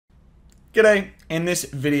G'day! In this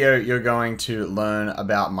video, you're going to learn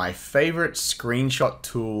about my favorite screenshot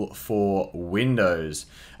tool for Windows.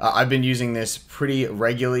 I've been using this pretty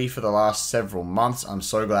regularly for the last several months. I'm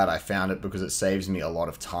so glad I found it because it saves me a lot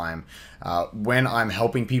of time. When I'm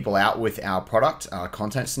helping people out with our product,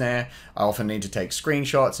 Content Snare, I often need to take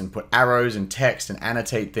screenshots and put arrows and text and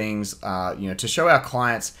annotate things, to show our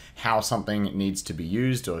clients how something needs to be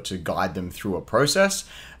used or to guide them through a process.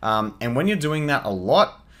 And when you're doing that a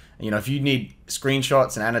lot, if you need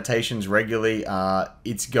screenshots and annotations regularly,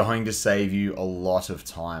 it's going to save you a lot of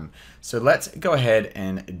time. So let's go ahead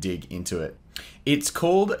and dig into it. It's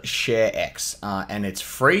called ShareX and it's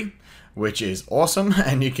free, which is awesome.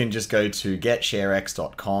 And you can just go to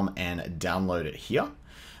getsharex.com and download it here.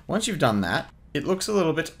 Once you've done that, it looks a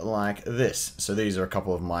little bit like this. So these are a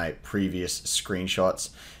couple of my previous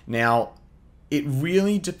screenshots. Now, it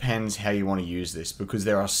really depends how you want to use this because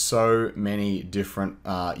there are so many different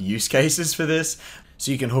use cases for this. So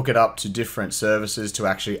you can hook it up to different services to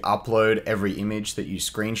actually upload every image that you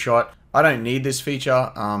screenshot. I don't need this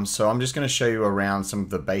feature, so I'm just going to show you around some of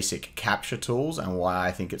the basic capture tools and why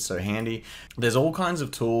I think it's so handy. There's all kinds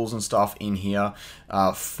of tools and stuff in here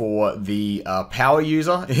for the power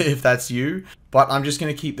user, if that's you. But I'm just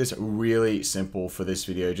going to keep this really simple for this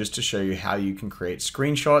video just to show you how you can create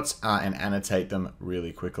screenshots and annotate them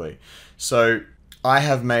really quickly. So I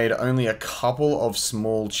have made only a couple of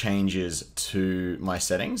small changes to my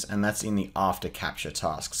settings, and that's in the after capture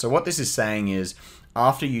task. So what this is saying is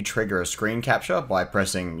after you trigger a screen capture by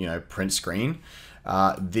pressing, print screen,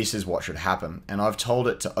 this is what should happen. And I've told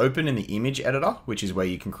it to open in the image editor, which is where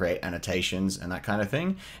you can create annotations and that kind of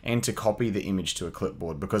thing, and to copy the image to a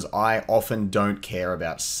clipboard because I often don't care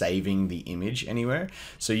about saving the image anywhere.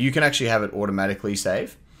 So you can actually have it automatically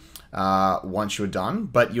save once you're done,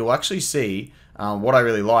 but you'll actually see what I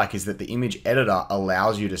really like is that the image editor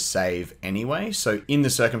allows you to save anyway. So in the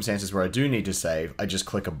circumstances where I do need to save, I just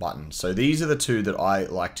click a button. So these are the two that I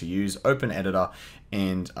like to use, open editor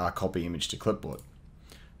and copy image to clipboard.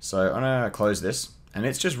 So I'm gonna close this and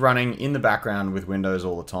it's just running in the background with Windows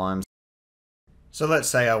all the time. So let's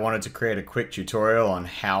say I wanted to create a quick tutorial on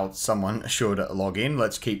how someone should log in.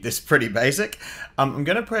 Let's keep this pretty basic. I'm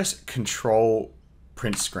gonna press Ctrl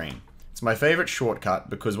Printscreen. It's my favorite shortcut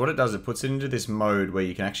because what it does, it puts it into this mode where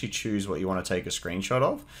you can actually choose what you want to take a screenshot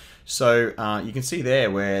of. So you can see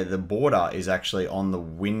there where the border is actually on the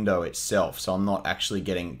window itself. So I'm not actually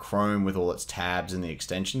getting Chrome with all its tabs and the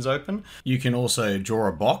extensions open. You can also draw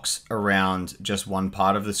a box around just one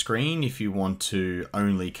part of the screen if you want to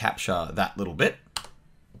only capture that little bit.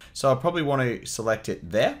 So I probably want to select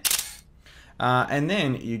it there. And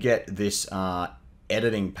then you get this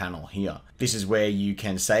editing panel here. This is where you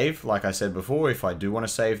can save, like I said before, if I do want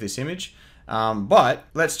to save this image. But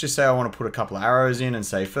let's just say I want to put a couple of arrows in and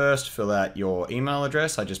say first, fill out your email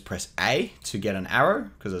address. I just press A to get an arrow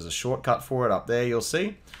because there's a shortcut for it up there, you'll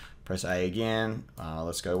see. Press A again.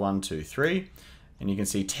 Let's go 1, 2, 3. And you can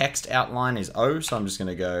see text outline is O, so I'm just going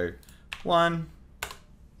to go 1,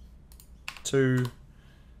 2,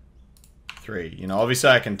 3. Obviously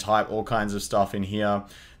I can type all kinds of stuff in here.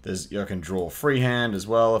 I can draw freehand as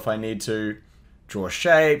well if I need to. Draw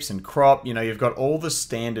shapes and crop. You've got all the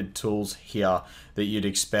standard tools here that you'd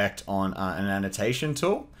expect on an annotation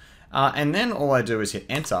tool. And then all I do is hit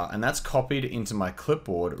enter and that's copied into my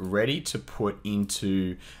clipboard ready to put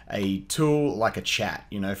into a tool like a chat.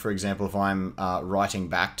 For example, if I'm writing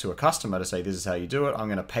back to a customer to say this is how you do it, I'm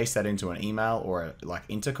going to paste that into an email or like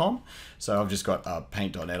intercom. So I've just got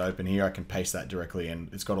paint.net open here. I can paste that directly and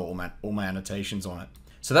it's got all my annotations on it.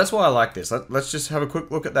 So that's why I like this. Let's just have a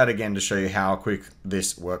quick look at that again to show you how quick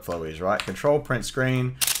this workflow is, right? Control print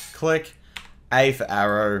screen, click, A for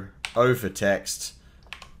arrow, O for text,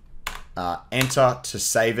 enter to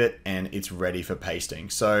save it, and it's ready for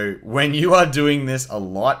pasting. So when you are doing this a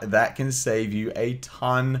lot, that can save you a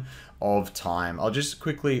ton of time. I'll just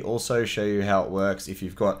quickly also show you how it works if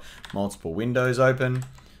you've got multiple windows open.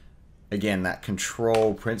 Again, that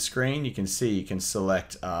control print screen, you can see you can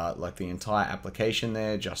select like the entire application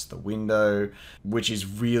there, just the window, which is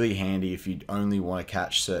really handy if you only want to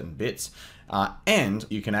catch certain bits. And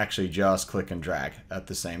you can actually just click and drag at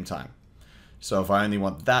the same time. So if I only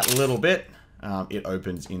want that little bit, it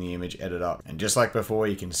opens in the image editor. And just like before,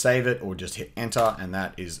 you can save it or just hit enter and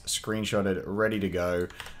that is screenshotted, ready to go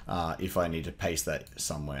if I need to paste that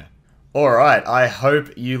somewhere. Alright, I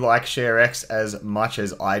hope you like ShareX as much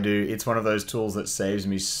as I do. It's one of those tools that saves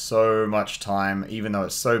me so much time, even though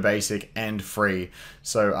it's so basic and free.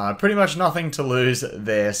 So pretty much nothing to lose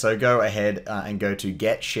there. So go ahead and go to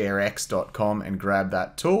getsharex.com and grab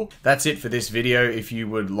that tool. That's it for this video. If you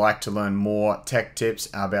would like to learn more tech tips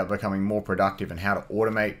about becoming more productive and how to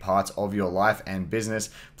automate parts of your life and business,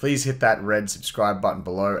 please hit that red subscribe button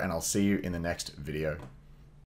below, and I'll see you in the next video.